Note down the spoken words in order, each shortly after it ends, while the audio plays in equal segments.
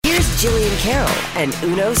Jillian Carroll and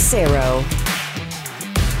Uno Cero.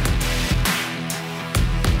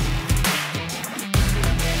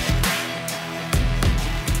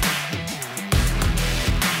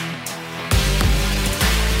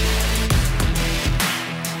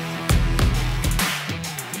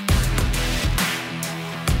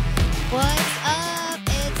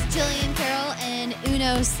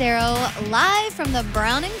 Cero live from the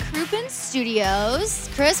Brown and Crouppen studios.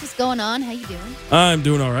 Chris, what's going on? How you doing? I'm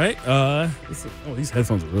doing all right. These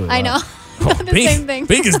headphones are really loud. I know. The same thing.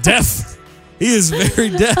 Bink is deaf. He is very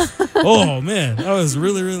deaf. Oh, man. That was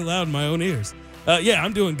really, really loud in my own ears. Yeah,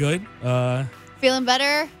 I'm doing good. Feeling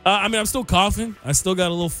better? I'm still coughing. I still got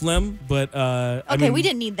a little phlegm, but okay, we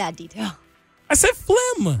didn't need that detail. I said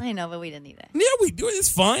phlegm. I know, but we didn't need it. Yeah, we do.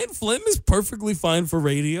 It's fine. Phlegm is perfectly fine for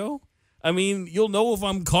radio. I mean, you'll know if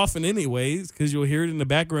I'm coughing anyways because you'll hear it in the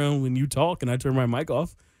background when you talk and I turn my mic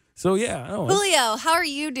off. So, yeah. Julio, how are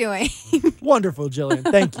you doing? Wonderful, Jillian.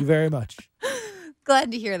 Thank you very much.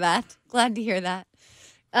 Glad to hear that. We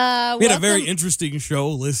had a very interesting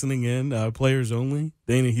show listening in, Players Only.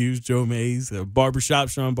 Dana Hughes, Joe Mays, Barbershop,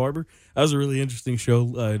 Sean Barber. That was a really interesting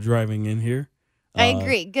show driving in here. I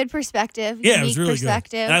agree. Good perspective. Yeah, unique it was really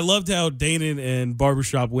perspective. good. And I loved how Dana and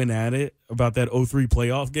Barbershop went at it about that 0-3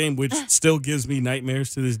 playoff game, which still gives me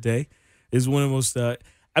nightmares to this day. Is one of the most. That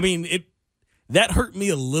hurt me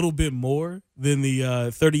a little bit more than the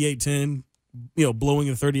 38-10. Blowing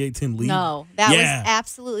a 38-10 lead. No, that was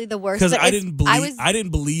absolutely the worst. Because I didn't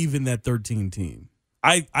believe in that 13 team.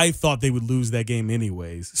 I thought they would lose that game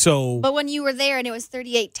anyways. But when you were there and it was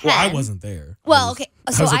 38-10. Well, I wasn't there. Okay.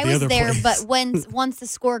 So I was there, place. but once the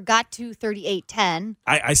score got to 38-10,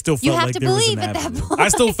 I still felt like there was an avenue. That point. I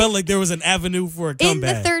still felt like there was an avenue for a comeback.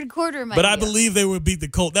 In the third quarter, I believe they would beat the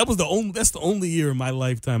Colts. That's the only year in my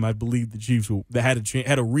lifetime I believe the Chiefs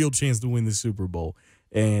had a real chance to win the Super Bowl.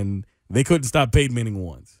 And they couldn't stop Peyton Manning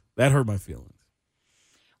once. That hurt my feelings.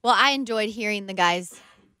 Well, I enjoyed hearing the guys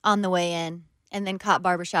on the way in. And then caught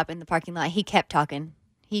Barbershop in the parking lot. He kept talking.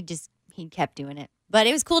 He kept doing it. But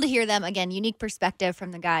it was cool to hear them. Again, unique perspective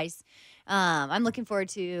from the guys. I'm looking forward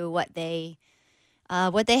to what they have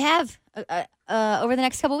over the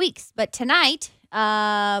next couple weeks. But tonight,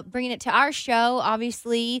 bringing it to our show,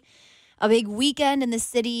 obviously a big weekend in the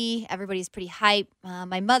city. Everybody's pretty hype.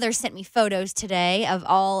 My mother sent me photos today of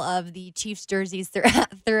all of the Chiefs jerseys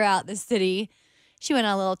throughout the city. She went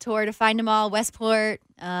on a little tour to find them all. Westport,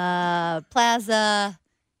 Plaza,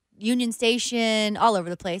 Union Station, all over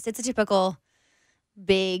the place. It's a typical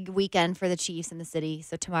big weekend for the Chiefs in the city.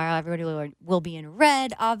 So tomorrow everybody will be in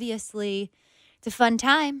red, obviously. It's a fun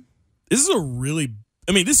time. This is a really,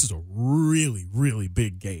 really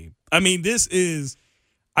big game. I mean,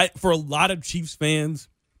 for a lot of Chiefs fans,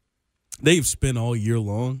 they've spent all year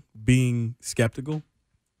long being skeptical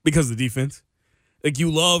because of the defense. Like,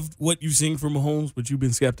 you loved what you've seen from Mahomes, but you've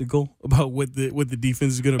been skeptical about what the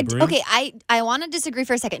defense is going to bring. Okay, I want to disagree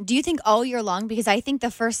for a second. Do you think all year long? Because I think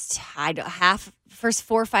the first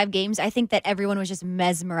 4 or 5 games, I think that everyone was just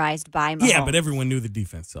mesmerized by Mahomes. Yeah, but everyone knew the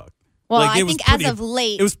defense sucked. Well, I think as of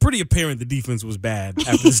late, it was pretty apparent the defense was bad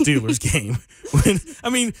after the Steelers game.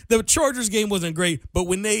 The Chargers game wasn't great, but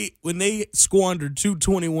when they squandered 2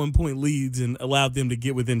 21-point leads and allowed them to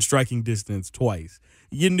get within striking distance twice,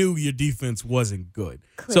 you knew your defense wasn't good.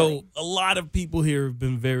 Clearly. So a lot of people here have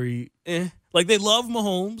been very like, they love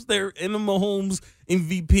Mahomes. They're in the Mahomes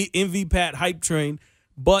MVP hype train,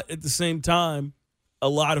 but at the same time, a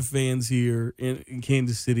lot of fans here in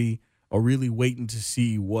Kansas City are really waiting to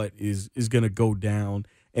see what is going to go down,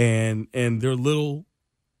 and they're a little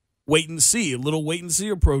wait and see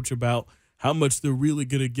approach about how much they're really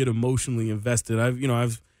going to get emotionally invested.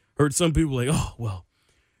 I've heard some people like, oh, well,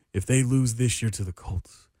 if they lose this year to the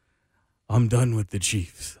Colts, I'm done with the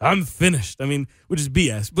Chiefs. I'm finished. I mean, which is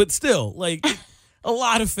BS, but still, like, a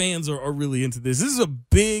lot of fans are really into this. This is a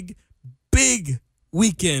big, big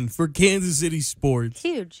weekend for Kansas City sports.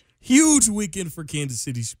 Huge weekend for Kansas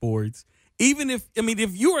City sports. Even if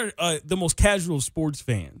you are the most casual sports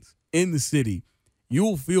fans in the city, you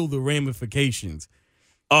will feel the ramifications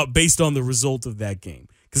based on the result of that game.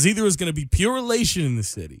 Because either it's going to be pure elation in the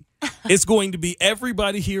city. It's going to be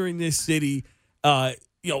everybody here in this city.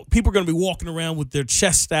 People are going to be walking around with their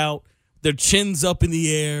chest out, their chins up in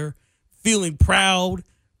the air, feeling proud,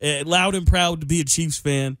 loud and proud to be a Chiefs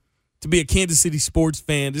fan, to be a Kansas City sports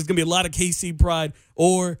fan. There's going to be a lot of KC pride,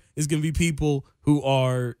 or there's going to be people who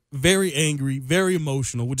are very angry, very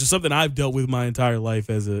emotional, which is something I've dealt with my entire life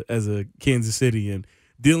as a Kansas City, and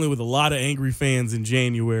dealing with a lot of angry fans in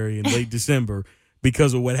January and late December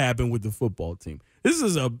because of what happened with the football team.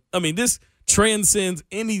 This transcends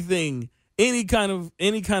anything any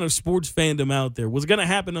kind of sports fandom out there, what's going to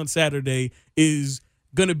happen on Saturday is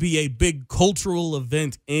going to be a big cultural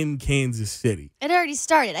event in Kansas City. It already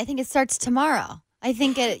started. I think it starts tomorrow. I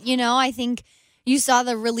think I think you saw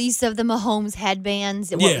the release of the Mahomes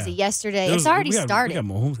headbands. What was it, yesterday? It's already started. We got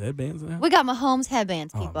Mahomes headbands now? We got Mahomes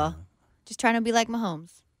headbands, people. Just trying to be like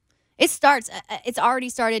Mahomes. It starts. It's already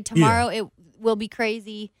started. Tomorrow it will be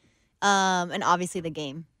crazy. And obviously the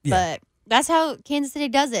game. Yeah. But that's how Kansas City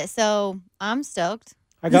does it. So I'm stoked.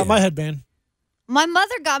 I got my headband. My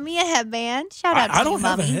mother got me a headband. Shout out to I you, don't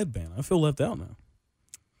have Mommy. a headband. I feel left out now.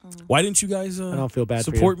 Why didn't you guys I don't feel bad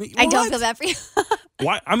support for you. me? I don't What? feel bad for you.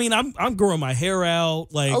 Why? I mean, I'm growing my hair out.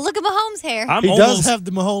 Like, Oh, look at Mahomes' hair. I'm He almost, does have the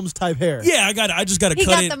Mahomes type hair. Yeah, I just got to He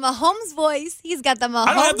cut got it. the Mahomes voice. He's got the Mahomes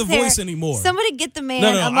I don't have the hair. voice anymore. Somebody get the man No,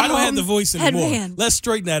 a I don't have Mahomes the voice anymore. headband. Let's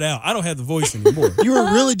straighten that out. I don't have the voice anymore. You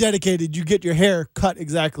were really dedicated. You get your hair cut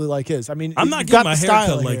exactly like his. I mean, I'm you not got getting my the hair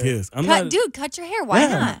style cut like here. his. I'm Cut, not. dude, cut your hair. Why Yeah.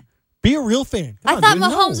 not? Be a real fan. Come I on, thought dude.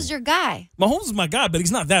 Mahomes no. was your guy. Mahomes is my guy, but he's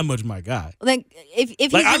not that much my guy. Like, if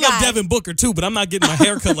he's Like, your I love guy, Devin Booker too, but I'm not getting my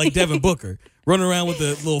hair cut like Devin Booker. Running around with the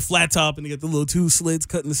little flat top and you get the little two slits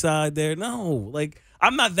cutting the side there. No, like,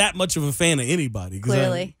 I'm not that much of a fan of anybody.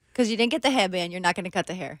 clearly, because you didn't get the headband, you're not going to cut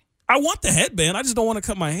the hair. I want the headband. I just don't want to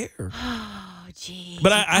cut my hair. Oh, gee.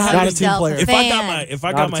 But I Not have a team player. If I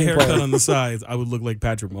Not got a my team hair player. cut on the sides, I would look like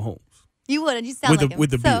Patrick Mahomes You wouldn't. You sound like him. with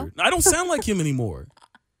the So, beard. I don't sound like him anymore.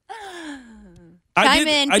 Chime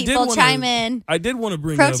in, people. Chime in. I did want to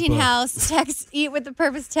bring Protein up, House, text, eat with the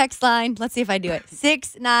purpose text line. Let's see if I do it.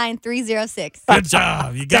 69306. Good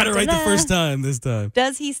job. You got it right the first time this time.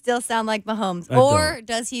 Does he still sound like Mahomes? I Or don't.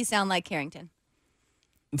 does he sound like Carrington?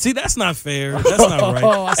 See, that's not fair. That's not Oh, I right. see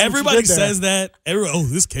what you Everybody did there. says that.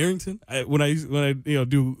 This Carrington. When I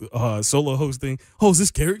do solo hosting. Oh, is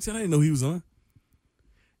this Carrington? I didn't know he was on.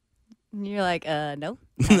 And you're like, no.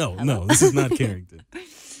 No, this is not Carrington.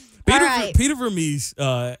 All right. Peter Vermees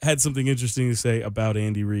had something interesting to say about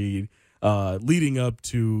Andy Reid leading up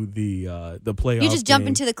to the playoff. You just jump game.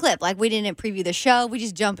 into the clip. Like, we didn't preview the show. We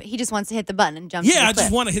just jump. He just wants to hit the button and jump to the Yeah, I clip.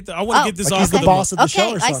 just want to hit the. I want to get this Like off he's of the boss of the show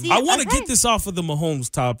Okay, or I something. see. I want to Okay. get this off of the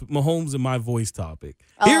Mahomes and my voice topic.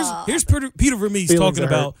 Oh. Here's Peter Vermees Feelings talking are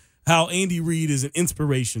hurt. about how Andy Reid is an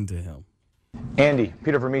inspiration to him. Andy,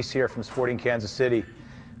 Peter Vermees here from Sporting Kansas City.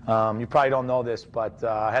 You probably don't know this, but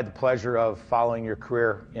I had the pleasure of following your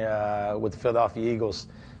career with the Philadelphia Eagles.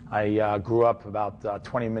 I grew up about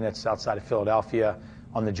 20 minutes outside of Philadelphia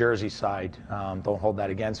on the Jersey side. Don't hold that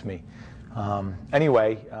against me.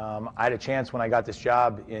 Anyway, I had a chance when I got this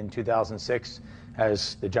job in 2006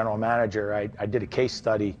 as the general manager. I did a case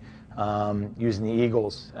study using the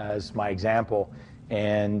Eagles as my example,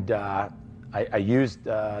 and I used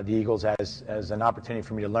the Eagles as an opportunity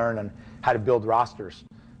for me to learn on how to build rosters.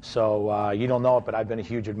 So you don't know it, but I've been a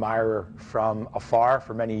huge admirer from afar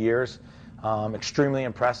for many years. Extremely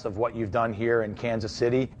impressed of what you've done here in Kansas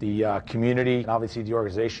City. The community and obviously the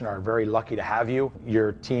organization are very lucky to have you.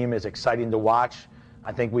 Your team is exciting to watch.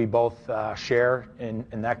 I think we both share in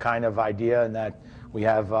that kind of idea, and that we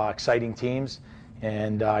have exciting teams.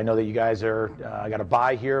 And I know that you guys are got a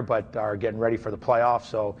bye here, but are getting ready for the playoffs.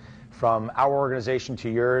 So from our organization to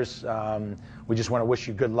yours, we just want to wish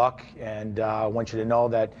you good luck, and want you to know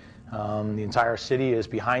that the entire city is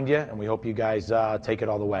behind you, and we hope you guys take it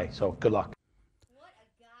all the way. So good luck.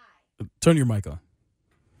 Turn your mic on.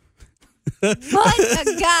 What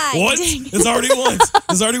a guy. What? Dang. It's already once.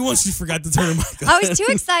 It's already once you forgot to turn your mic on. I was too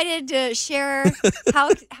excited to share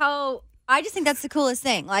how I just think that's the coolest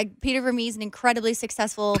thing. Like, Peter Vermees, an incredibly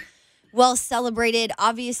successful, well celebrated,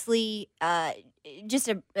 obviously just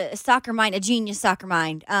a soccer mind, a genius soccer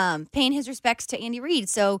mind, paying his respects to Andy Reid.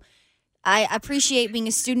 So I appreciate being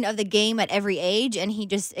a student of the game at every age, and he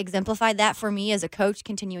just exemplified that for me as a coach,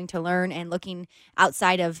 continuing to learn and looking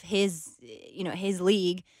outside of his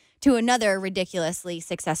league to another ridiculously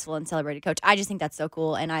successful and celebrated coach. I just think that's so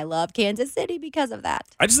cool, and I love Kansas City because of that.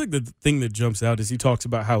 I just think the thing that jumps out is he talks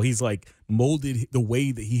about how he's like molded the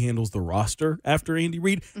way that he handles the roster after Andy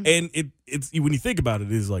Reid, and it's when you think about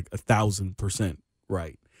it, it is like 1,000%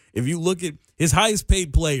 right. If you look at his highest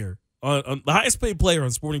paid player, the highest paid player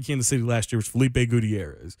on Sporting Kansas City last year was Felipe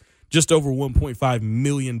Gutierrez, just over $1.5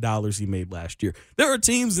 million he made last year. There are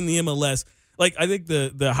teams in the MLS. Like, I think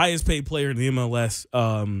the highest paid player in the MLS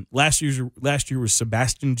last year was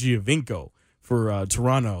Sebastian Giovinco for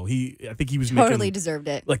Toronto. I think he was Totally making deserved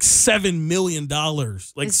it. like $7 million,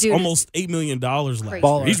 like This dude almost $8 million last crazy.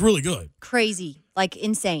 year. He's really good. Crazy, like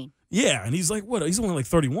insane. Yeah, and he's like, what? He's only like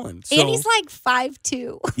 31. So, And he's like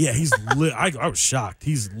 5'2". yeah, he's I was shocked.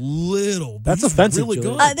 He's little. But That's he's offensive, really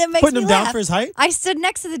Julia. good. That makes Putting me him laugh. down for his height? I stood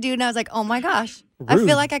next to the dude and I was like, oh my gosh. I Rude.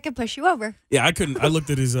 feel like I could push you over. Yeah, I couldn't. I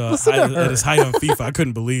looked at his Listen to height, her. at his height on FIFA. I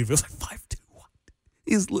couldn't believe it. It was like 5'2". What?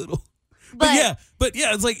 He's little. But yeah,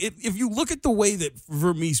 it's like if you look at the way that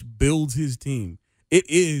Vermees builds his team, it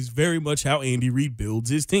is very much how Andy Reid builds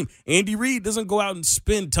his team. Andy Reid doesn't go out and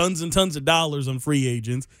spend tons and tons of dollars on free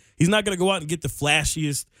agents. He's not going to go out and get the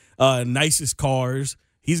flashiest, nicest cars.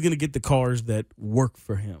 He's going to get the cars that work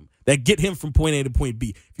for him, that get him from point A to point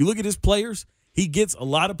B. If you look at his players, he gets a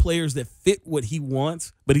lot of players that fit what he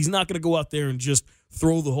wants, but he's not going to go out there and just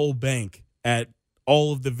throw the whole bank at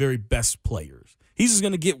all of the very best players. He's just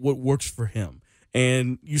going to get what works for him.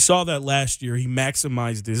 And you saw that last year. He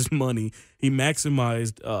maximized his money. He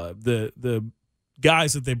maximized the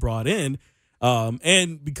guys that they brought in.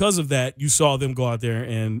 And because of that, you saw them go out there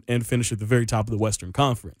and finish at the very top of the Western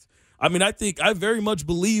Conference. I mean, I very much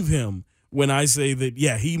believe him when I say that,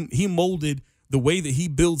 yeah, he molded the way that he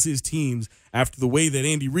builds his teams after the way that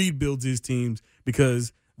Andy Reid builds his teams,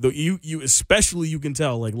 because you especially, you can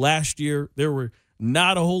tell, like last year, there were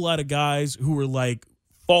not a whole lot of guys who were like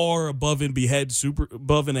far above and ahead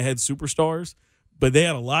superstars, but they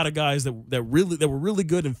had a lot of guys that were really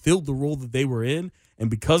good and filled the role that they were in, and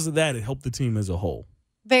because of that, it helped the team as a whole.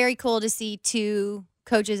 Very cool to see two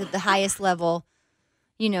coaches at the highest level,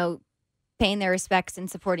 paying their respects and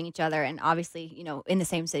supporting each other, and obviously, in the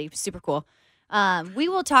same city. Super cool. We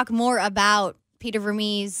will talk more about Peter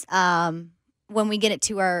Vermees when we get it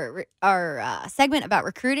to our segment about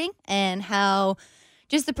recruiting and how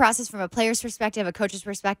just the process from a player's perspective, a coach's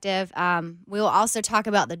perspective. We will also talk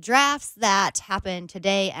about the drafts that happened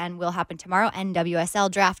today and will happen tomorrow.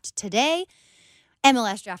 NWSL draft today,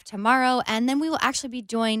 MLS draft tomorrow, and then we will actually be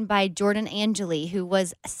joined by Jordan Angeli, who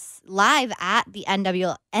was live at the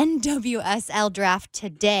NWSL draft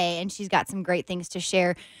today, and she's got some great things to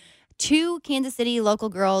share. 2 Kansas City local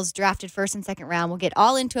girls drafted first and second round. We'll get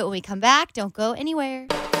all into it when we come back. Don't go anywhere.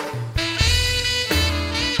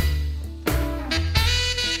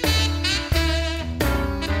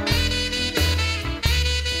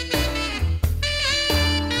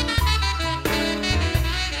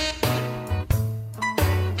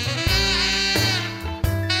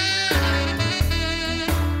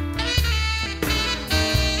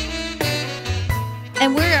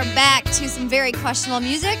 And we're back to some very questionable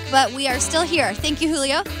music, but we are still here. Thank you,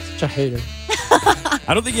 Julio. Such a hater.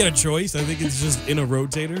 I don't think he had a choice. I think it's just in a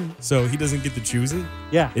rotator, so he doesn't get to choose it.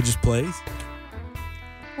 Yeah. It just plays.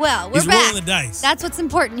 Well, we're He's back. rolling the dice. That's what's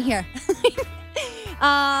important here.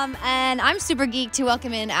 And I'm super geeked to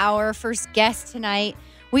welcome in our first guest tonight.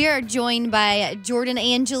 We are joined by Jordan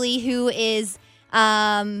Angeli, who is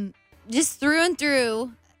just through and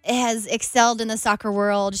through has excelled in the soccer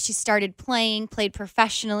world. She started played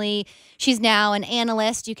professionally. She's now an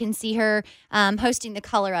analyst. You can see her hosting the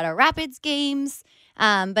Colorado Rapids games.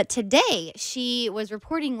 But today she was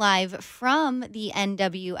reporting live from the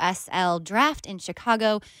NWSL draft in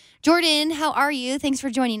Chicago. Jordan, how are you? Thanks for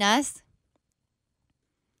joining us.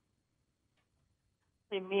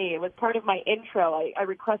 Me. It was part of my intro. I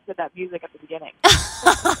requested that music at the beginning.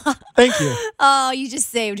 Thank you. Oh, you just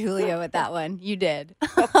saved Julio with that one. You did.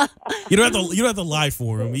 You don't have to lie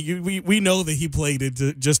for him. We know that he played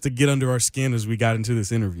it just to get under our skin as we got into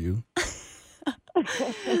this interview.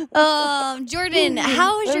 Jordan,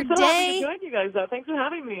 how was your I'm so day? happy to join you guys, though. Thanks for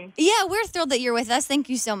having me. Yeah, we're thrilled that you're with us. Thank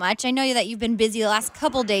you so much. I know that you've been busy the last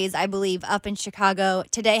couple days, I believe, up in Chicago.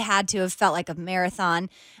 Today had to have felt like a marathon.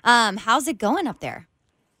 How's it going up there?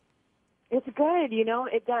 It's good.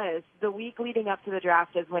 It does. The week leading up to the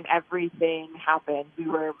draft is when everything happened. We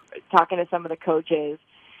were talking to some of the coaches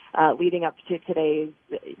leading up to today's,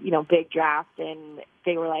 big draft, and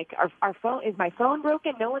they were like, "Our phone is my phone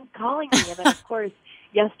broken? No one's calling me." And then, of course,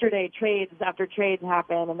 yesterday trades after trades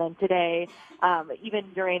happened, and then today,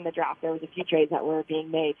 even during the draft, there was a few trades that were being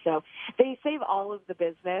made. So they save all of the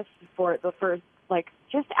business for the first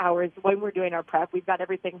just hours when we're doing our prep. We've got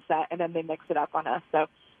everything set, and then they mix it up on us. So.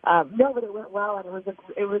 No, but it went well, and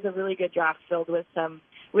it was a really good draft filled with some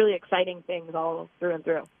really exciting things all through and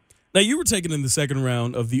through. Now, you were taken in the second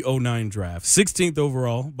round of the 2009 draft, 16th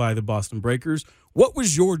overall by the Boston Breakers. What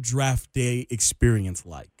was your draft day experience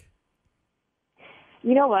like?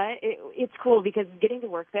 You know what? It's cool because getting to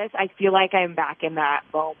work this, I feel like I'm back in that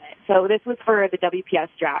moment. So this was for the WPS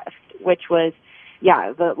draft, which was,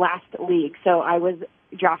 the last league. So I was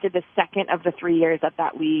drafted the second of the 3 years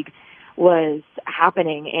that league was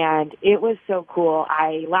happening, and it was so cool.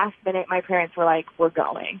 Last minute, my parents were like, "We're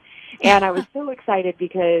going," And I was so excited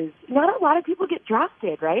because not a lot of people get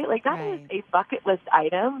drafted, right? Like that is Right. a bucket list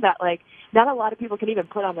item that like not a lot of people can even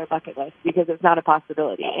put on their bucket list because it's not a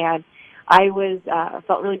possibility. And I was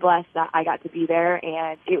felt really blessed that I got to be there,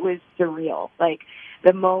 and it was surreal. Like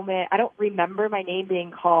the moment, I don't remember my name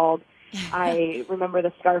being called. I remember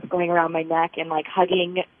the scarf going around my neck and like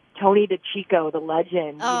hugging Tony DeChico, the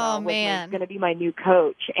legend. Oh, was man. going to be my new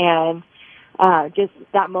coach, and just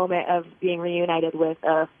that moment of being reunited with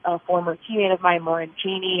a former teammate of mine, Lauren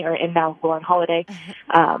Cheney, and now Lauren Holiday.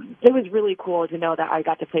 It was really cool to know that I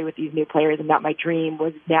got to play with these new players and that my dream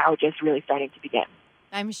was now just really starting to begin.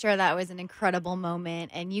 I'm sure that was an incredible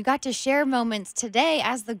moment. And you got to share moments today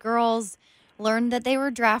as the girls learned that they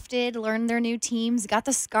were drafted, learned their new teams, got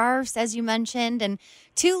the scarves, as you mentioned. And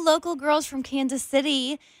two local girls from Kansas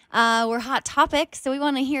City were hot topics. So we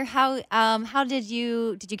want to hear how did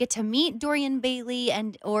you get to meet Dorian Bailey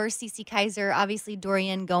or Cece Kaiser? Obviously,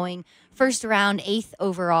 Dorian going first round, 8th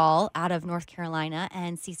overall out of North Carolina,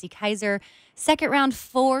 and Cece Kaiser second round,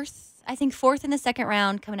 4th. I think 4th in the second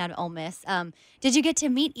round coming out of Ole Miss. Did you get to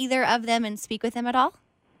meet either of them and speak with them at all?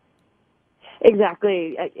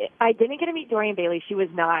 Exactly. I didn't get to meet Dorian Bailey. She was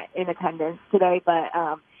not in attendance today, but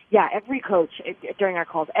yeah, every coach during our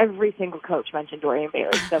calls, every single coach mentioned Dorian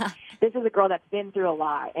Bailey. So this is a girl that's been through a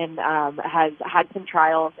lot and has had some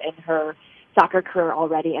trials in her soccer career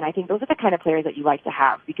already. And I think those are the kind of players that you like to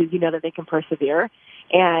have because you know that they can persevere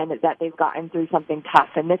and that they've gotten through something tough.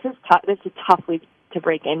 And this is tough. This is a tough league to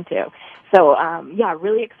break into. So, yeah,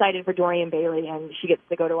 really excited for Dorian Bailey, and she gets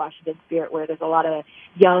to go to Washington Spirit where there's a lot of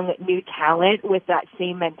young, new talent with that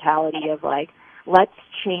same mentality of, like, let's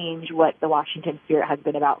change what the Washington Spirit has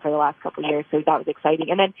been about for the last couple of years. So that was exciting.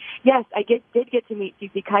 And then, yes, I did get to meet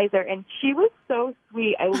Cece Kaiser, and she was so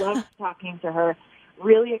sweet. I loved talking to her.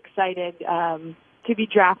 Really excited to be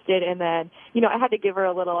drafted. And then, you know, I had to give her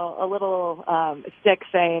a little stick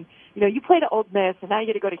saying, you know, you played at Ole Miss, and now you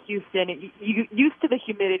get to go to Houston. You used to the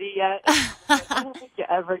humidity yet? I don't think you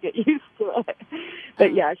ever get used to it.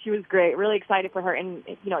 But, yeah, she was great. Really excited for her. And,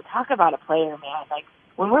 you know, talk about a player, man. Like,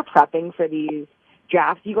 when we're prepping for these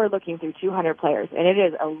drafts, you are looking through 200 players, and it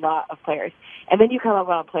is a lot of players. And then you come up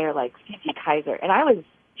on a player like Cece Kaiser, and I was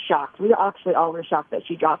shocked. We actually all were shocked that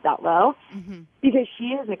she dropped that low because she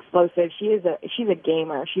is explosive. She's a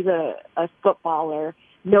gamer. She's a footballer,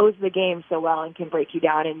 knows the game so well and can break you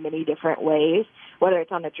down in many different ways, whether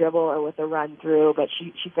it's on the dribble or with a run through, but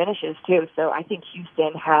she finishes too. So I think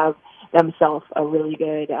Houston have themselves a really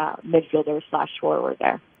good midfielder / forward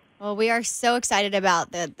there. Well, we are so excited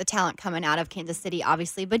about the talent coming out of Kansas City,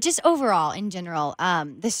 obviously, but just overall, in general,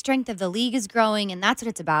 the strength of the league is growing, and that's what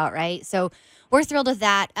it's about, right? So we're thrilled with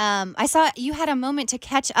that. I saw you had a moment to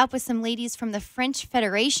catch up with some ladies from the French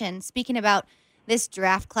Federation, speaking about this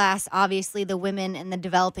draft class, obviously the women in the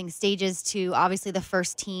developing stages to obviously the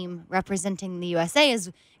first team representing the USA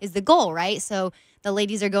is the goal, right? So the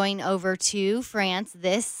ladies are going over to France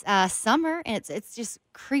this summer, and it's just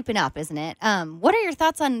creeping up, isn't it? What are your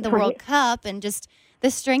thoughts on the World Cup and just the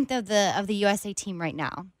strength of the USA team right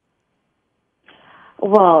now?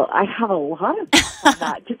 Well, I have a lot of thoughts on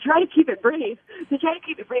that. To try to keep it brief,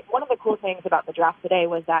 one of the cool things about the draft today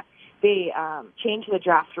was that they changed the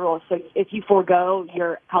draft rules. So if you forego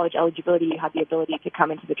your college eligibility, you have the ability to come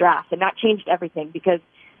into the draft. And that changed everything because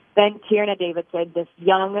then Tierna Davidson, this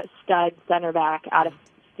young stud center back out of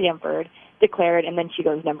Stanford, declared, and then she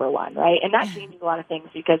goes number 1, right? And that changes a lot of things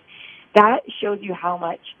because that shows you how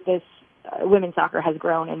much this women's soccer has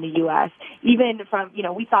grown in the U.S. Even from, you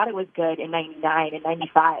know, we thought it was good in 99 and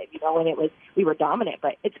 95, you know, when we were dominant,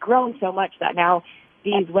 but it's grown so much that now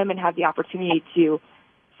these women have the opportunity to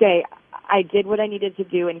say, I did what I needed to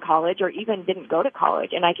do in college or even didn't go to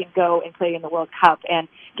college, and I can go and play in the World Cup and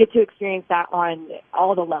get to experience that on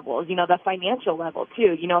all the levels, you know, the financial level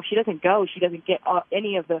too. You know, if she doesn't go, she doesn't get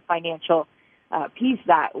any of the financial piece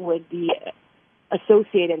that would be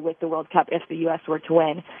associated with the World Cup if the U.S. were to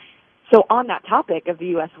win. So on that topic of the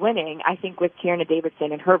U.S. winning, I think with Tierna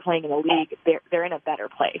Davidson and her playing in the league, they're in a better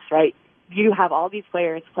place, right? You have all these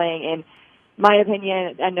players playing in, my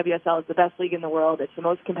opinion, NWSL is the best league in the world. It's the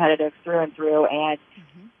most competitive through and through, and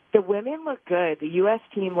the women look good. The U.S.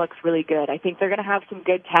 team looks really good. I think they're going to have some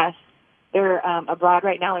good tests. They're abroad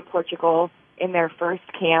right now in Portugal in their first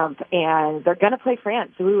camp, and they're going to play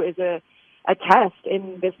France, who is a test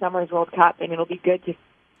in this summer's World Cup, and it'll be good to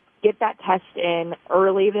get that test in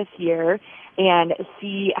early this year and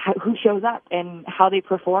see who shows up and how they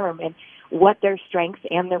perform and what their strengths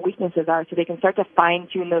and their weaknesses are so they can start to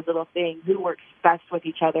fine-tune those little things, who works best with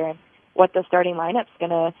each other, and what the starting lineup's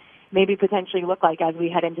going to maybe potentially look like as we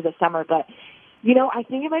head into the summer. But I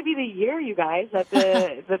think it might be the year, you guys, that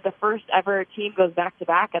the first ever team goes back to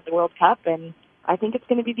back at the World Cup, and I think it's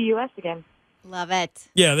going to be the U.S. again. Love it.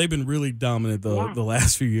 Yeah, they've been really dominant the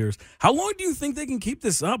last few years. How long do you think they can keep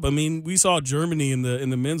this up? I mean, we saw Germany in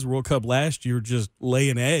the Men's World Cup last year just lay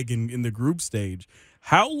an egg in the group stage.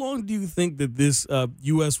 How long do you think that this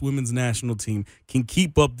U.S. women's national team can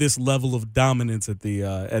keep up this level of dominance at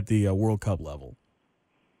the World Cup level?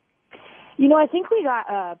 I think we got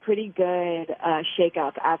a pretty good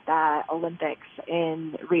shakeup at that Olympics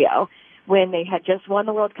in Rio when they had just won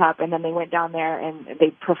the World Cup, and then they went down there and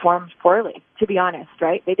they performed poorly, to be honest,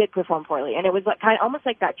 right? They did perform poorly. And it was almost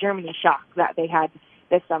like that Germany shock that they had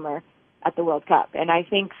this summer at the World Cup. And I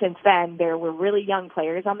think since then there were really young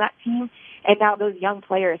players on that team, and now those young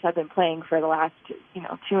players have been playing for the last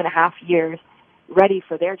 2.5 years, ready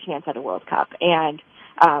for their chance at a World Cup. And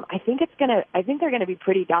I think they're gonna be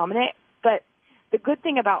pretty dominant. But the good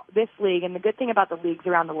thing about this league and the good thing about the leagues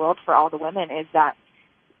around the world for all the women is that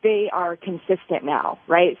they are consistent now,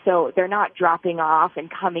 right? So they're not dropping off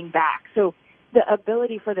and coming back. So the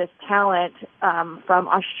ability for this talent from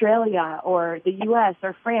Australia or the U.S.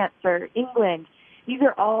 or France or England, these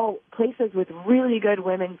are all places with really good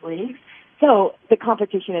women's leagues. So the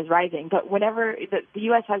competition is rising. But whenever the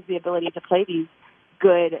U.S. has the ability to play these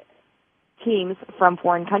good teams from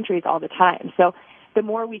foreign countries all the time. So the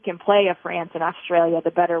more we can play a France and Australia,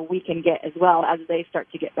 the better we can get as well as they start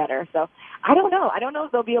to get better. So I don't know. I don't know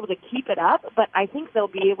if they'll be able to keep it up, but I think they'll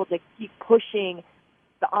be able to keep pushing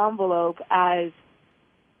the envelope as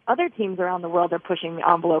other teams around the world are pushing the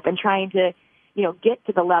envelope and trying to, get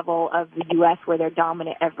to the level of the U.S. where they're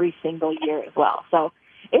dominant every single year as well. So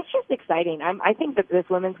it's just exciting. I think that this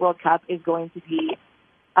Women's World Cup is going to be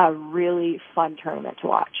a really fun tournament to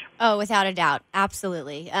watch. Oh, without a doubt.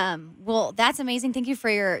 Absolutely. Well, that's amazing. Thank you for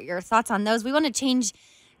your thoughts on those. We want to change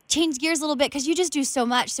gears a little bit because you just do so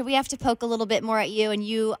much. So we have to poke a little bit more at you. And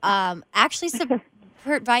you actually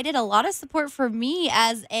provided a lot of support for me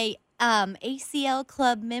as a ACL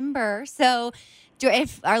Club member. So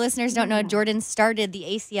if our listeners don't know, Jordan started the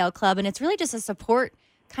ACL Club, and it's really just a support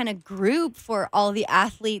kind of group for all the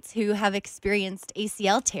athletes who have experienced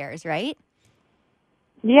ACL tears, right?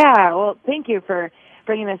 Yeah, well, thank you for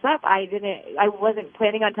bringing this up. I wasn't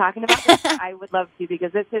planning on talking about this. But I would love to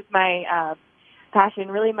because this is my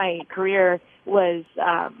passion. Really, my career was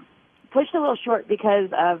pushed a little short because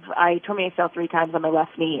I tore my ACL 3 times on my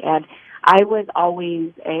left knee, and I was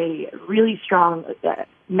always a really strong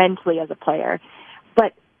mentally as a player.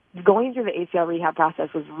 But going through the ACL rehab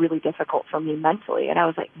process was really difficult for me mentally, and I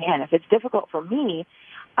was like, man, if it's difficult for me,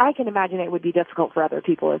 I can imagine it would be difficult for other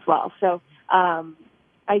people as well. So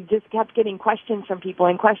I just kept getting questions from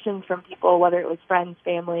people, whether it was friends,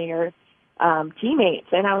 family, or teammates.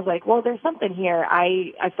 And I was like, well, there's something here.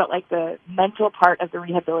 I felt like the mental part of the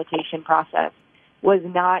rehabilitation process was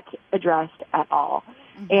not addressed at all.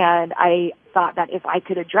 Mm-hmm. And I thought that if I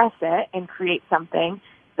could address it and create something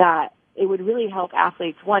that it would really help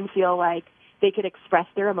athletes, one, feel like they could express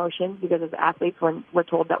their emotions, because as athletes we're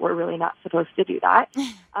told that we're really not supposed to do that,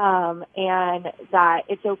 and that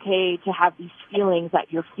it's okay to have these feelings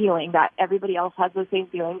that you're feeling, that everybody else has those same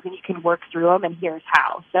feelings and you can work through them, and here's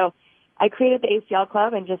how. So I created the ACL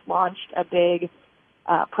Club and just launched a big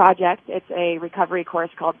project. It's a recovery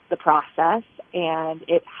course called The Process, and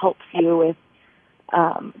it helps you with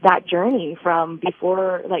that journey from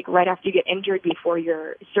before, like right after you get injured, before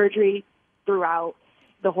your surgery, throughout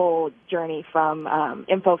the whole journey, from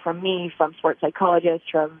info from me, from sports psychologists,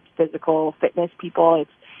 from physical fitness people.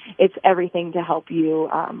 It's everything to help you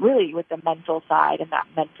really with the mental side and that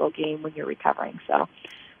mental game when you're recovering. So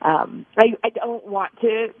I don't want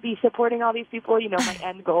to be supporting all these people. My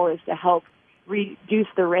end goal is to help reduce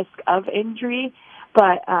the risk of injury.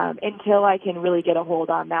 But until I can really get a hold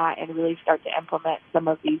on that and really start to implement some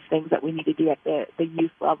of these things that we need to do at the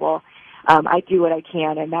youth level, I do what I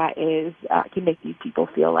can, and that is to make these people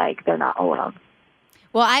feel like they're not alone.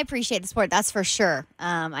 Well, I appreciate the support, that's for sure.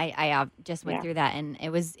 I just went through that, and it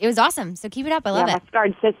was awesome. So keep it up. I love it. My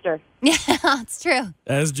scarred sister. Yeah, it's true.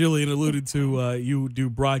 As Jillian alluded to, you do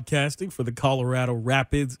broadcasting for the Colorado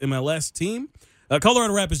Rapids MLS team.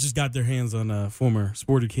 Colorado Rapids just got their hands on former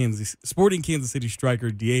Sporting Kansas City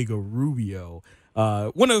striker Diego Rubio.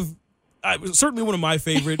 Certainly one of my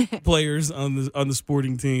favorite players on the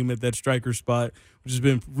Sporting team at that striker spot, which has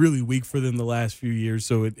been really weak for them the last few years.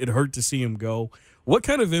 So it hurt to see him go. What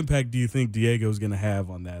kind of impact do you think Diego's going to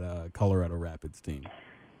have on that Colorado Rapids team?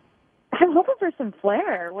 I'm hoping for some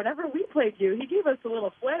flair. Whenever we played you, he gave us a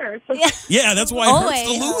little flair. So yeah, that's why it hurts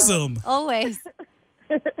to lose him. Always.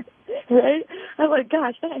 Right? I'm like,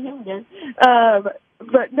 gosh, not him again.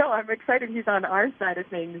 But no, I'm excited he's on our side of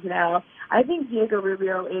things now. I think Diego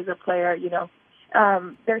Rubio is a player,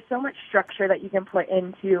 there's so much structure that you can put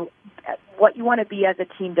into what you want to be as a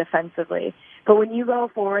team defensively. But when you go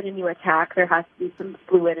forward and you attack, there has to be some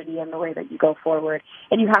fluidity in the way that you go forward.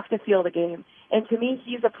 And you have to feel the game. And to me,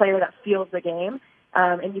 he's a player that feels the game.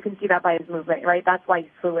 And you can see that by his movement, right? That's why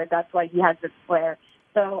he's fluid. That's why he has this flair.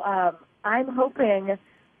 So I'm hoping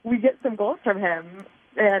we get some goals from him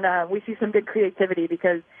and we see some good creativity,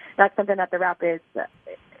 because that's something that the Rapids,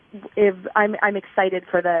 I'm excited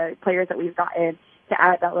for the players that we've gotten to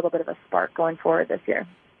add that little bit of a spark going forward this year.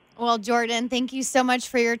 Well, Jordan, thank you so much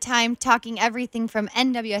for your time talking everything from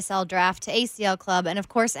NWSL draft to ACL club and, of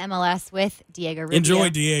course, MLS with Diego Rubio. Enjoy,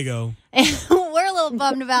 Diego. We're a little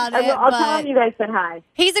bummed about it. I'll tell him you guys said hi.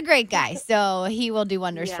 He's a great guy, so he will do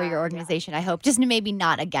wonders for your organization, I hope. Just maybe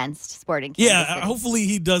not against Sporting Kansas City. Hopefully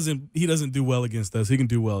he doesn't do well against us. He can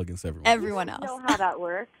do well against everyone else. I know how that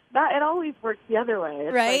works. It always works the other way.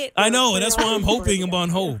 It's right? I know, and that's why I'm hoping I'm on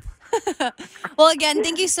hope. Well, again,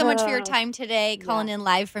 thank you so much for your time today, calling in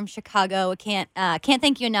live from Chicago. Can't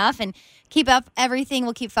thank you enough, and keep up everything.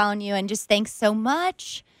 We'll keep following you, and just thanks so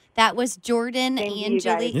much. That was Jordan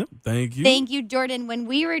Angeli. Yep, thank you. Thank you, Jordan. When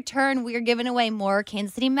we return, we are giving away more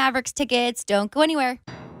Kansas City Mavericks tickets. Don't go anywhere.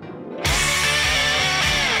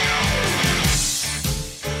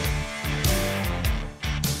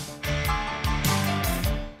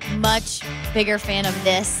 Much bigger fan of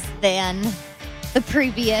this than the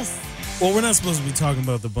previous. Well, we're not supposed to be talking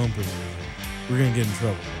about the bumper. We're going to get in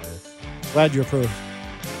trouble. Glad you approve.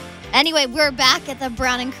 Anyway, we're back at the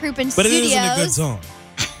Brown and Crouppen But Studios. it isn't a good song.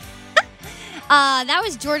 That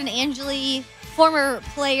was Jordan Angeli, former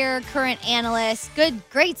player, current analyst.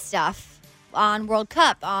 Great stuff on World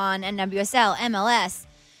Cup, on NWSL, MLS.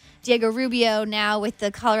 Diego Rubio now with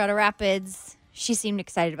the Colorado Rapids. She seemed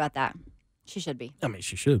excited about that. She should be. I mean,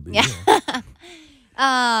 she should be. Yeah.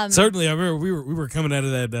 Certainly, I remember we were coming out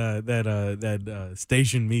of that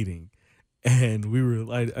station meeting, and we were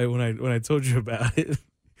like, when I told you about it,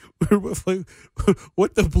 we were like,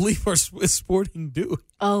 "What the bleep is Sporting doing?"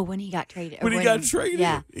 Oh, when he got traded. When he got traded,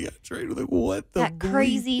 yeah, he got traded. Like, what the that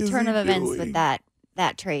crazy turn of events doing? with that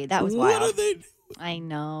trade. That was what wild. Are they doing? I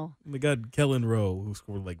know. They got Kellen Rowe, who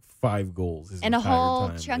scored like 5 goals his and a entire whole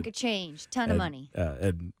time chunk of change, ton of money.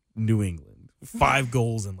 At New England, 5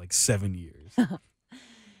 goals in like 7 years.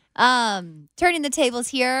 Turning the tables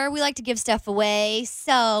here, we like to give stuff away.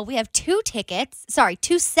 So we have 2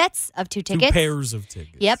 sets of 2 tickets. 2 pairs of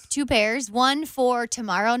tickets. Yep, 2 pairs. One for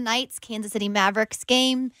tomorrow night's Kansas City Mavericks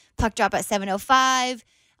game, puck drop at 7:05.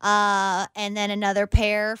 And then another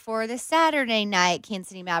pair for the Saturday night Kansas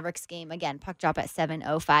City Mavericks game. Again, puck drop at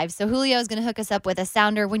 7:05. So Julio is going to hook us up with a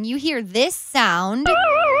sounder. When you hear this sound,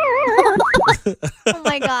 oh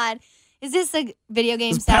my God. Is this a video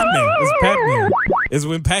game sound? Pac-Man. It's Pac-Man. It's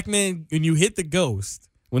when Pac-Man, when you hit the ghost,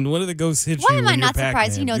 when one of the ghosts hits Why you. am Why I not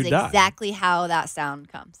surprised he knows die. exactly how that sound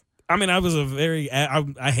comes? I mean, I was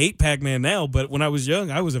I hate Pac-Man now, but when I was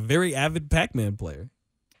young, I was a very avid Pac-Man player.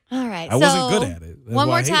 All right. I wasn't good at it. That's One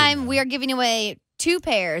why I more hated time, it. we are giving away 2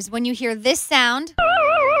 pairs. When you hear this sound,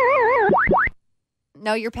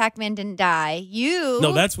 no, your Pac-Man didn't die.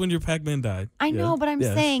 No, that's when your Pac-Man died. I know, but I'm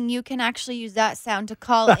saying you can actually use that sound to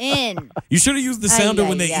call in. You should have used the sounder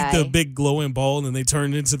when they Ay, eat ay. the big glowing ball and then they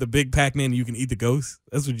turn into the big Pac-Man and you can eat the ghost.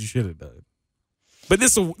 That's what you should have done. But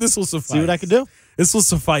this will suffice. See what I can do? This will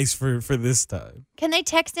suffice for this time. Can they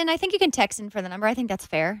text in? I think you can text in for the number. I think that's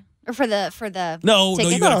fair. Or for the No,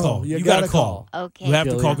 tickets? you gotta No, call. you You gotta gotta call. Okay. You have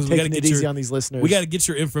to call because we gotta Taking get it easy your on these listeners. we gotta get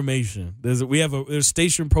your information. There's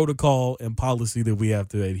station protocol and policy that we have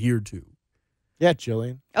to adhere to. Yeah,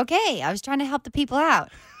 Jillian. Okay, I was trying to help the people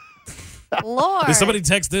out. Lord. Did somebody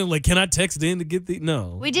text in? Like, can I text in to get the?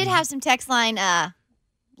 No. We did have some text line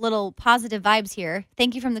little positive vibes here.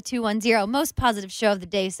 Thank you from the 210. Most positive show of the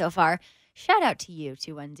day so far. Shout out to you,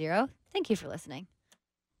 210. Thank you for listening.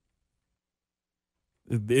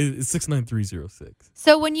 It's 69306.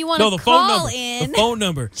 So when you want No, to the phone call number. in, The phone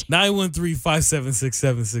number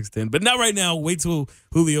 913-576-7610. But not right now. Wait till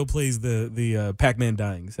Julio plays the Pac-Man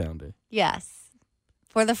dying sounder yes,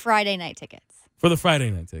 for the Friday night tickets. for the Friday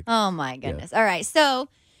night ticket. Oh my goodness. All right. So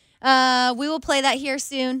we will play that here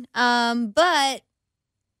soon. But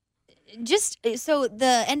just so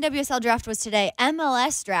the NWSL draft was today,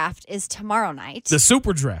 MLS draft is tomorrow night. The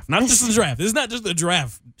super draft, not just the draft. This is not just a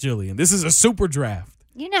draft, Jillian. This is a super draft.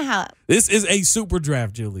 You know how. This is a super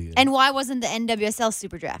draft, Jillian. And why wasn't the NWSL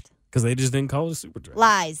super draft? Because they just didn't call it a super draft.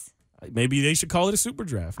 Lies. Maybe they should call it a super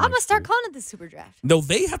draft. I'm going to next start year. calling it the super draft. No,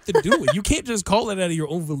 they have to do it. You can't just call it out of your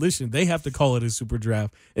own volition. They have to call it a super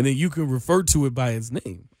draft, and then you can refer to it by its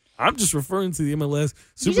name. I'm just referring to the MLS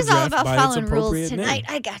You're Super just all Draft about by its following rules appropriate tonight. name.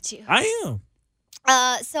 I got you. I am.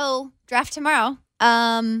 So draft tomorrow.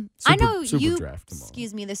 I know Super you. Draft tomorrow.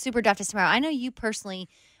 Excuse me. The super draft is tomorrow. I know you personally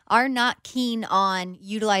are not keen on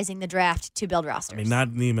utilizing the draft to build rosters. I mean, not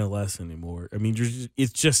in the MLS anymore. I mean,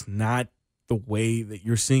 it's just not the way that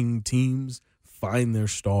you're seeing teams find their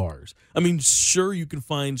stars. I mean, sure, you can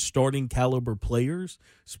find starting caliber players.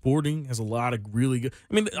 Sporting has a lot of really good.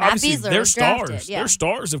 I mean, Matt obviously, Besler their was stars, drafted, yeah. their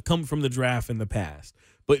stars have come from the draft in the past.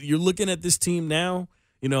 But you're looking at this team now.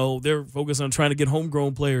 You know, they're focused on trying to get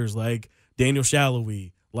homegrown players like Daniel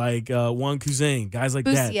Shalhoub, like Juan Kuzane, guys like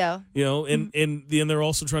that. Busio. You know, and then they're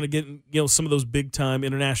also trying to get some of those big time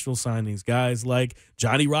international signings, guys like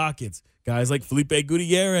Johnny Rockets, guys like Felipe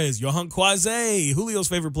Gutierrez, Johan Quase, Julio's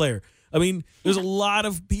favorite player. I mean, there's a lot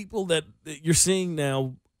of people that you're seeing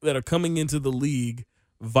now that are coming into the league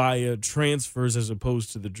via transfers as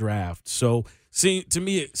opposed to the draft. So, to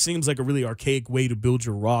me, it seems like a really archaic way to build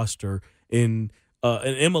your roster in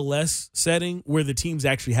an MLS setting where the teams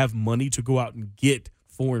actually have money to go out and get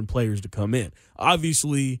foreign players to come in.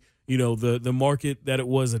 Obviously, the market that it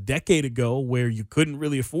was a decade ago where you couldn't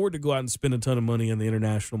really afford to go out and spend a ton of money on the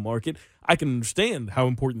international market, I can understand how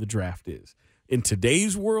important the draft is. In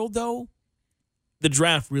today's world, though, the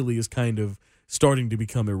draft really is kind of starting to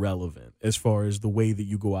become irrelevant as far as the way that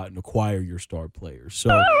you go out and acquire your star players.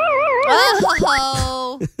 So,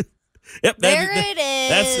 Oh, yep, there it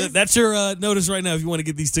is. That's your notice right now. If you want to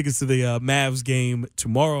get these tickets to the Mavs game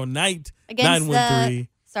tomorrow night, Against 913.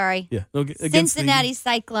 Sorry. Yeah, against Cincinnati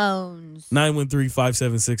Cyclones.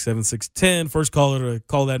 913-576-7610. First caller to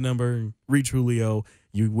call that number, reach Julio.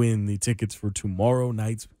 You win the tickets for tomorrow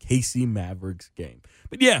night's KC Mavericks game.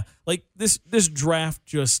 But yeah, like this draft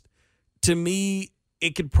just, to me,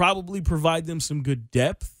 it could probably provide them some good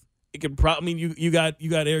depth. It could probably, you got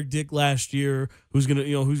Eric Dick last year,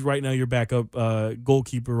 who's right now your backup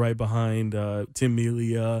goalkeeper right behind Tim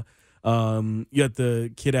Melia. You got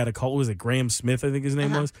the kid out of college, was it Graham Smith? I think his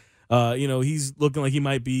name was. He's looking like he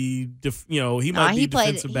might be, defensive back.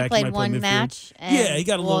 He might played one play midfield. match. And Yeah, he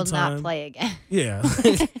got a little time. will not play again. Yeah,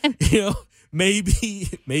 maybe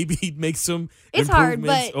he'd make some It's hard,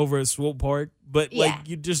 improvements but- over at Swope Park, but Yeah. like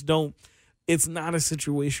you just don't. It's not a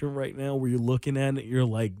situation right now where you're looking at it. You're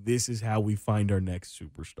like, this is how we find our next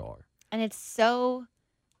superstar. And it's so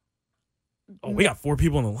Oh, we got 4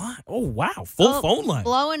 people on the line. Oh wow, full phone line.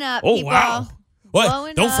 blowing up. Oh people. wow. What?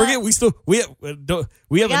 blowing Don't up. forget, we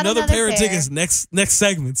have got another another pair of pair. tickets next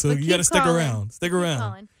segment, so But you got to keep stick calling. around. Stick Keep around.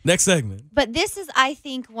 calling. Next segment. But this is, I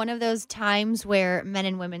think, one of those times where men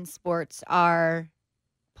and women's sports are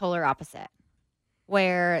polar opposite,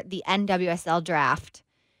 where the NWSL draft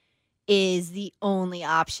is the only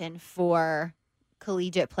option for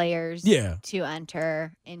collegiate players Yeah. to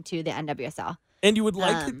enter into the NWSL. And you would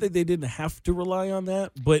like it that they didn't have to rely on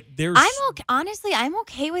that, but there's Honestly, I'm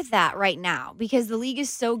okay with that right now because the league is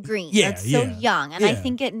so green. Yeah, It's so yeah, young, and I yeah.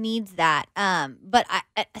 think it needs that. But I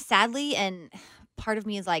sadly, and part of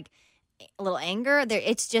me is like a little anger.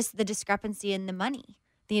 It's just the discrepancy in the money,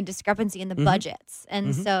 the discrepancy in the budgets,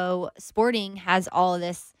 and so Sporting has all of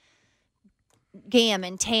this GAM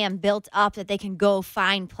and TAM built up that they can go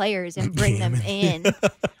find players and bring them in.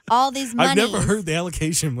 All these monies. I've never heard the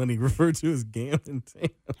allocation money referred to as GAM and TAM.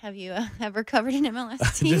 Have you ever covered an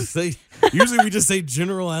MLS team? Usually we just say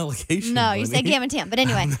general allocation. No, money. you say GAM and TAM. But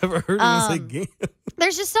anyway, I've never heard anyone say GAM.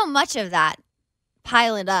 there's just so much of that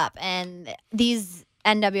piling up, and these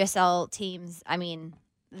NWSL teams, I mean,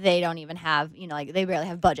 they don't even have, they barely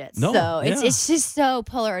have budgets. No, so it's yeah. just so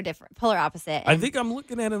polar opposite. I And think I'm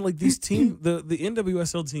looking at it like these teams, the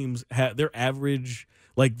NWSL teams have their average,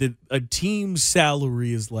 like a team's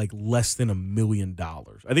salary is like less than $1 million.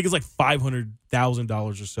 I think it's like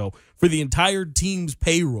 $500,000 or so for the entire team's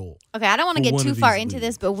payroll. okay, I don't want to for get one too of far these into leagues.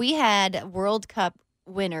 this, but we had World Cup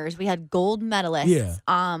winners. We had gold medalists Yeah.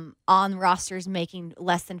 on rosters making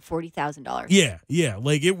less than $40,000. Yeah,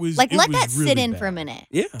 like it was. Like, it let was that really sit in bad. for a minute.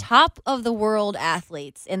 Yeah. Top of the world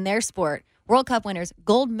athletes in their sport, World Cup winners,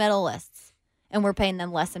 gold medalists, and we're paying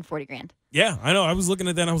them less than $40,000. Yeah, I know. I was looking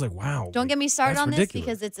at that and I was like, wow. Don't get me started that's on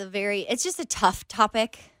ridiculous. this because it's just a tough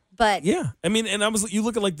topic. But Yeah, I mean, and you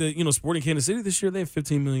look at like the Sporting Kansas City this year, they have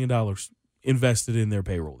 $15 million invested in their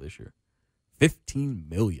payroll this year. $15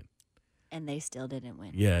 million. and they still didn't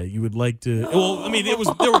win. Yeah, you would like to. Well, I mean, there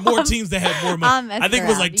were more teams that had more I'm money. messing I think it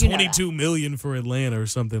was around. like You know that. $22 million for Atlanta or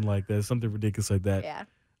something like that, something ridiculous like that. Yeah.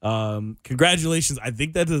 Congratulations. I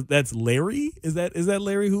think that's Larry. Is that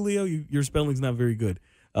Larry Julio? Your spelling's not very good.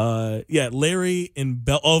 Yeah, Larry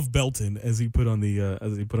of Belton, as he put on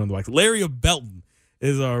the wax. Larry of Belton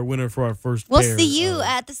is our winner for our first We'll pair. see you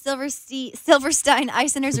at the Silverstein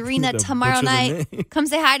Iceners Arena The tomorrow butcher the night. name. Come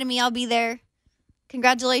say hi to me. I'll be there.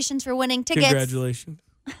 Congratulations for winning tickets. Congratulations.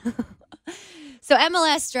 So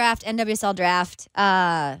MLS draft, NWSL draft,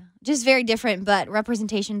 just very different, but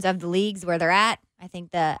representations of the leagues where they're at. I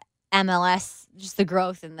think the MLS, just the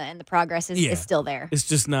growth and the progress is still there. It's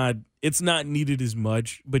just not. It's not needed as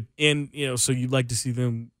much, but so you'd like to see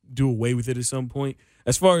them do away with it at some point.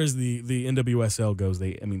 As far as the NWSL goes,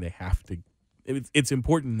 they have to. It's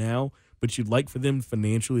important now, but you'd like for them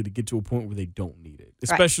financially to get to a point where they don't need it,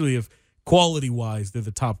 especially if quality-wise they're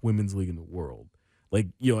the top women's league in the world. Like,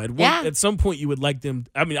 at some point you would like them.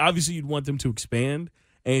 I mean, obviously you'd want them to expand,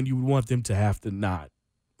 and you would want them to have to not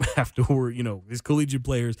have to worry. These collegiate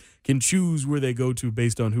players can choose where they go to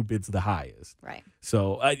based on who bids the highest. Right.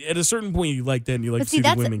 So at a certain point, you like that, and you like But to see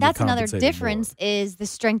the women that's get another compensated difference more. is the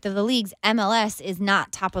strength of the leagues. MLS is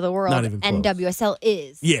not top of the world. Not even close. NWSL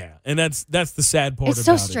is. Yeah, and that's the sad part. It's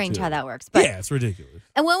about so strange it too. how that works. But Yeah, it's ridiculous.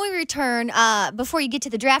 And when we return, before you get to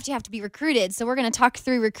the draft, you have to be recruited. So we're going to talk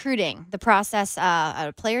through recruiting, the process at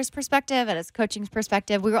a player's perspective, at a coaching's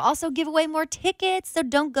perspective. We will also give away more tickets, so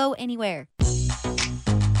don't go anywhere.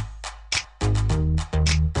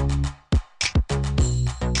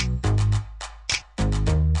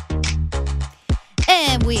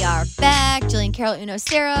 And we are back. Jillian Carroll, Uno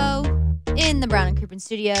Cero in the Brown and Crouppen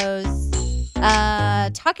studios.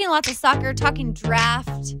 Talking lots of soccer, talking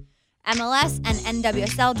draft, MLS and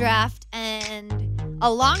NWSL draft. And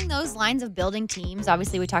along those lines of building teams,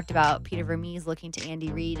 obviously we talked about Peter Vermees looking to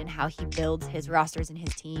Andy Reid and how he builds his rosters and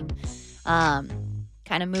his team.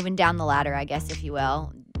 Kind of moving down the ladder, I guess, if you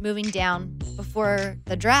will. Moving down before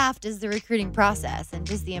the draft is the recruiting process and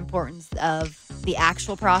just the importance of the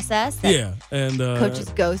actual process that and coaches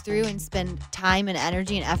go through and spend time and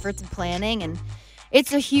energy and efforts and planning. And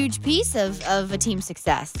it's a huge piece of a team's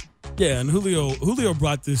success. Yeah, and Julio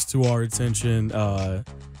brought this to our attention.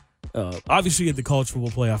 Obviously, at the College Football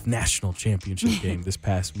Playoff National Championship game this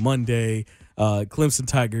past Monday, Clemson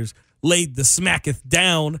Tigers laid the smacketh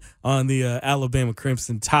down on the Alabama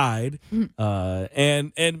Crimson Tide,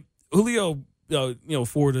 and Julio,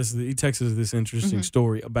 forwarded us. He texted us this interesting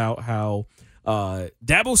story about how Dabo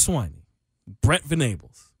Swinney, Brent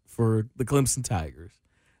Venables for the Clemson Tigers,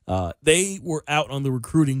 they were out on the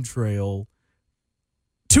recruiting trail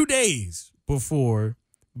 2 days before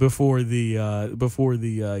the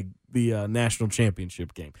national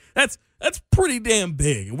championship game. That's pretty damn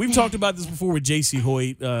big. And we've talked about this before with J.C.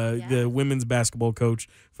 Hoyt, the women's basketball coach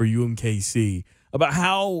for UMKC, about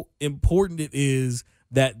how important it is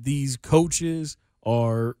that these coaches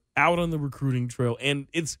are out on the recruiting trail, and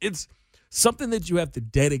it's something that you have to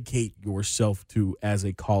dedicate yourself to as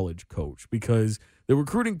a college coach, because the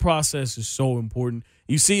recruiting process is so important.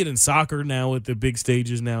 You see it in soccer now at the big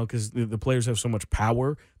stages now, because the players have so much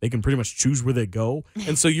power. They can pretty much choose where they go.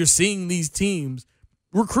 And so you're seeing these teams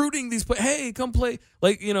recruiting these players. Hey, come play.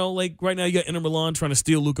 Like right now you got Inter Milan trying to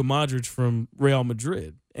steal Luka Modric from Real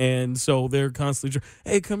Madrid. And so they're constantly,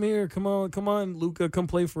 hey, come here. Come on, Luka, come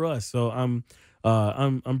play for us. So I'm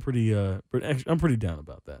pretty down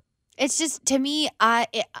about that. It's just, to me, I'm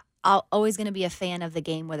always going to be a fan of the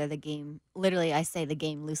game, whether the game, literally I say the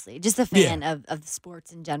game loosely, just a fan of the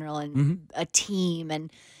sports in general and a team.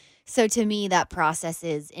 And so to me, that process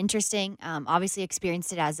is interesting. Obviously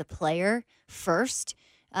experienced it as a player first.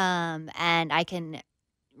 And I can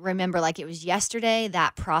remember like it was yesterday,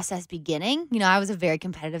 that process beginning. I was a very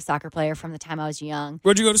competitive soccer player from the time I was young.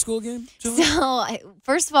 Where'd you go to school again, Jillian? So I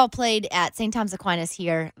first of all played at St. Thomas Aquinas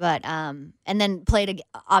here, but and then played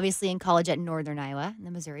obviously in college at Northern Iowa in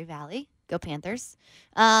the Missouri Valley. Go Panthers!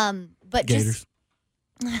 But Gators.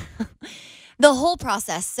 Just the whole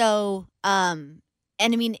process. So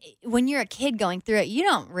and I mean, when you're a kid going through it, you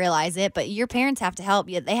don't realize it, but your parents have to help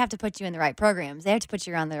you. They have to put you in the right programs. They have to put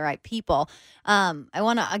you around the right people. I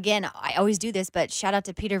want to, again, I always do this, but shout out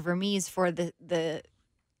to Peter Vermees for the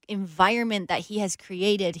environment that he has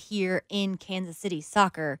created here in Kansas City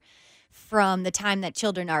soccer from the time that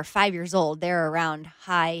children are 5 years old. They're around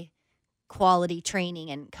high quality training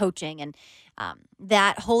and coaching. And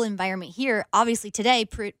that whole environment here, obviously today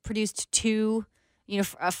produced two,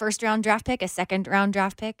 a first-round draft pick, a second-round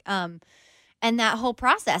draft pick, and that whole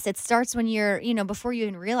process. It starts when you're, before you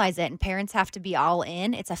even realize it, and parents have to be all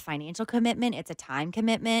in. It's a financial commitment. It's a time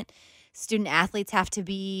commitment. Student athletes have to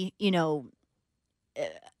be,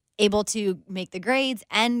 able to make the grades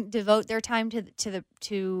and devote their time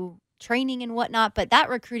to training and whatnot. But that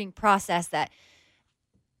recruiting process, that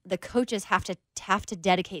the coaches have to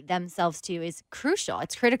dedicate themselves to is crucial.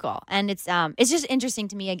 It's critical. And it's just interesting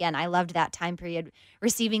to me. Again, I loved that time period,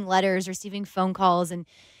 receiving letters, receiving phone calls, and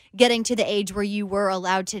getting to the age where you were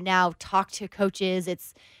allowed to now talk to coaches.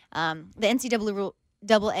 It's the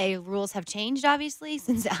NCAA rules have changed, obviously,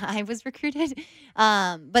 since I was recruited.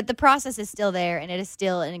 But the process is still there, and it is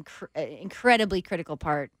still an incredibly critical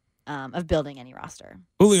part of building any roster.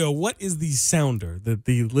 Julio, what is the sounder that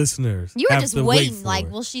the listeners You were have just to waiting, wait for? like,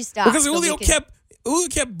 will she stop? Because so Julio we could-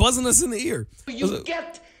 kept buzzing us in the ear. You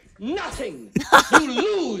get nothing. You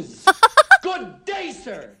lose. Good day,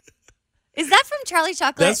 sir. Is that from Charlie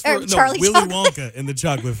Chocolate? That's for Charlie Willy Chocolate? Wonka and the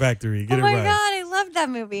Chocolate Factory. Get Oh it my right. God, I loved that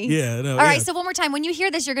movie. Yeah, no. All right, so one more time. When you hear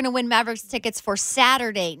this, you're going to win Mavericks tickets for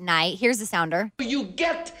Saturday night. Here's the sounder. You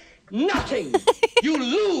get nothing. You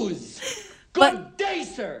lose. Good day,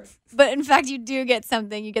 sir. But in fact, you do get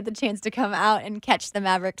something. You get the chance to come out and catch the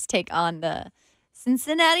Mavericks take on the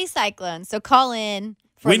Cincinnati Cyclones. So call in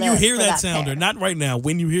when you hear for that sounder, pair. not right now.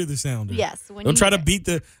 When you hear the sounder, Yes, when don't you try hear to it.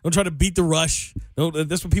 beat the rush. No,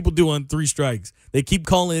 that's what people do on 3 strikes. They keep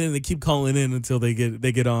calling in and they keep calling in until they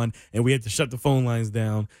get on, and we have to shut the phone lines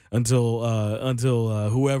down until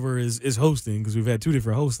whoever is hosting, because we've had 2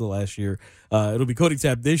 different hosts the last year. It'll be Cody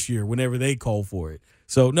Tap this year whenever they call for it.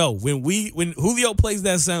 So no, when Julio plays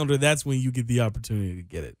that sounder, that's when you get the opportunity to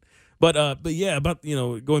get it. But yeah, about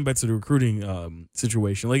going back to the recruiting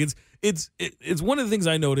situation, like it's one of the things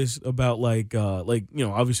I noticed about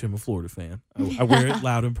obviously I'm a Florida fan. I wear it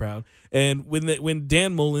loud and proud. And when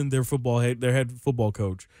Dan Mullen, their head football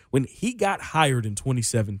coach, when he got hired in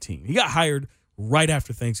 2017, he got hired right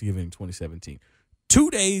after Thanksgiving in 2017. 2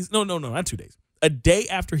 days, no, not 2 days. A day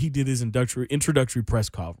after he did his introductory press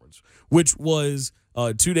conference, which was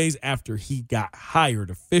 2 days after he got hired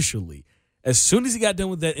officially. As soon as he got done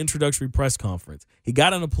with that introductory press conference, he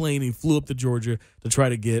got on a plane and flew up to Georgia to try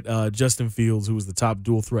to get Justin Fields, who was the top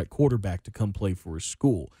dual threat quarterback, to come play for his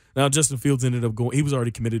school. Now, Justin Fields ended up going. He was already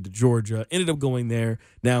committed to Georgia, ended up going there.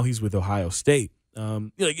 Now he's with Ohio State.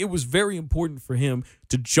 It was very important for him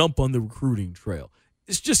to jump on the recruiting trail.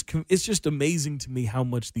 It's just amazing to me how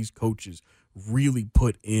much these coaches really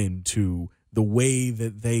put into the way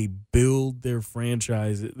that they build their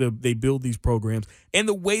franchise, they build these programs, and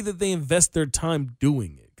the way that they invest their time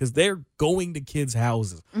doing it. Because they're going to kids'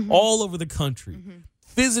 houses all over the country,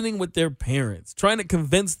 visiting with their parents, trying to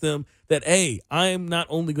convince them that, hey, I am not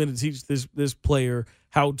only going to teach this player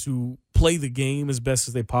how to play the game as best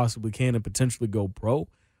as they possibly can and potentially go pro,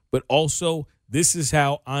 but also this is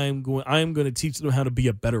how I am going to teach them how to be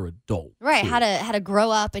a better adult. Right, too. how to grow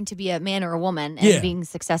up and to be a man or a woman and being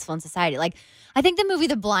successful in society. Like, I think the movie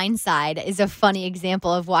The Blind Side is a funny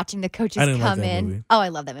example of watching the coaches I didn't like come that in. movie. Oh, I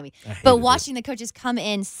love that movie. I hated But it. watching the coaches come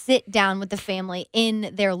in, sit down with the family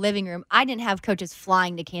in their living room. I didn't have coaches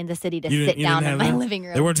flying to Kansas City to sit down in my living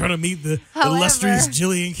room. They weren't trying to meet the However- illustrious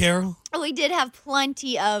Jillian Carroll. We did have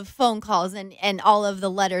plenty of phone calls and all of the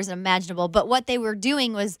letters imaginable. But what they were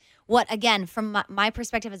doing was again, from my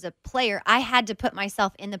perspective as a player, I had to put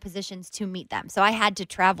myself in the positions to meet them. So I had to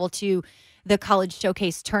travel to the college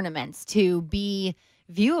showcase tournaments to be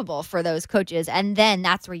viewable for those coaches. And then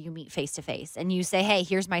that's where you meet face to face and you say, hey,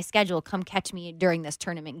 here's my schedule. Come catch me during this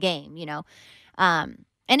tournament game, And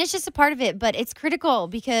it's just a part of it, but it's critical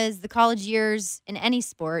because the college years in any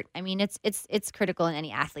sport, I mean, it's critical in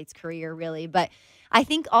any athlete's career, really. But I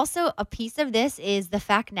think also a piece of this is the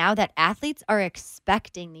fact now that athletes are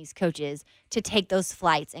expecting these coaches to take those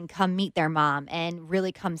flights and come meet their mom and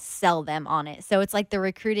really come sell them on it. So it's like the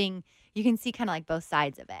recruiting, you can see kind of like both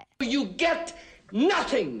sides of it. You get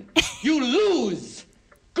nothing. You lose.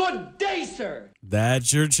 Good day, sir.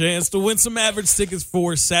 That's your chance to win some Mavericks tickets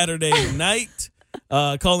for Saturday night.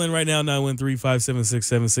 Call in right now,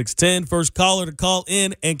 913-576-7610. First caller to call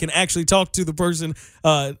in and can actually talk to the person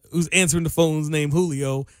who's answering the phone's name,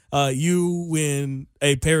 Julio. You win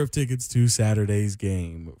a pair of tickets to Saturday's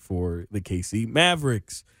game for the KC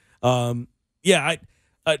Mavericks. I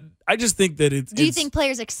just think that it's... Do you think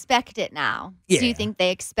players expect it now? Yeah. Do you think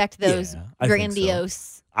they expect those Yeah, I think so.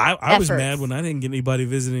 grandiose I was efforts? mad when I didn't get anybody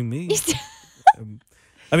visiting me.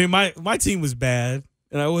 I mean, my team was bad,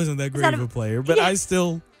 and I wasn't that great that of a- a player, but I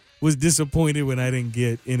still was disappointed when I didn't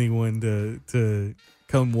get anyone to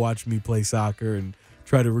come watch me play soccer and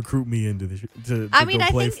try to recruit me into to I mean, go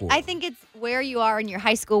I play think for. I think it's where you are in your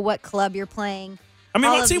high school, what club you're playing. I mean,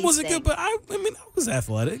 all my of team these wasn't good, things. but I was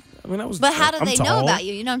athletic. I mean, I was. But how do I'm they know tall. about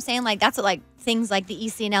you? You know what I'm saying? Like that's what like things like the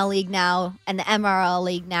ECNL league now and the MRL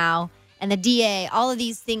league now and the DA, all of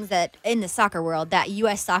these things that in the soccer world that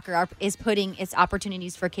U.S. soccer is putting its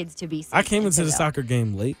opportunities for kids to be. I came into the them. soccer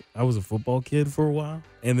game late. I was a football kid for a while,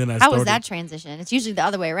 and then I How started. was that transition? It's usually the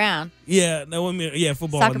other way around. Yeah, no, I mean, yeah,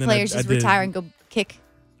 football. Soccer and then players I just did. retire and go kick.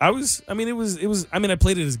 I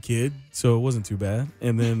played it as a kid, so it wasn't too bad.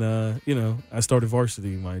 And then, I started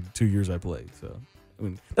varsity my 2 years I played. So, I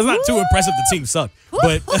mean, that's not too impressive. The team sucked,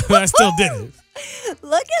 but I still did it.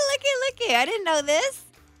 Looky. I didn't know this.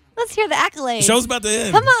 Let's hear the accolades. Show's about to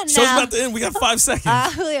end. Come on Show's now. about to end. We got 5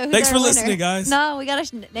 seconds. Julio, who's Thanks our for winner? listening, guys. No, we got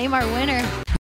to name our winner.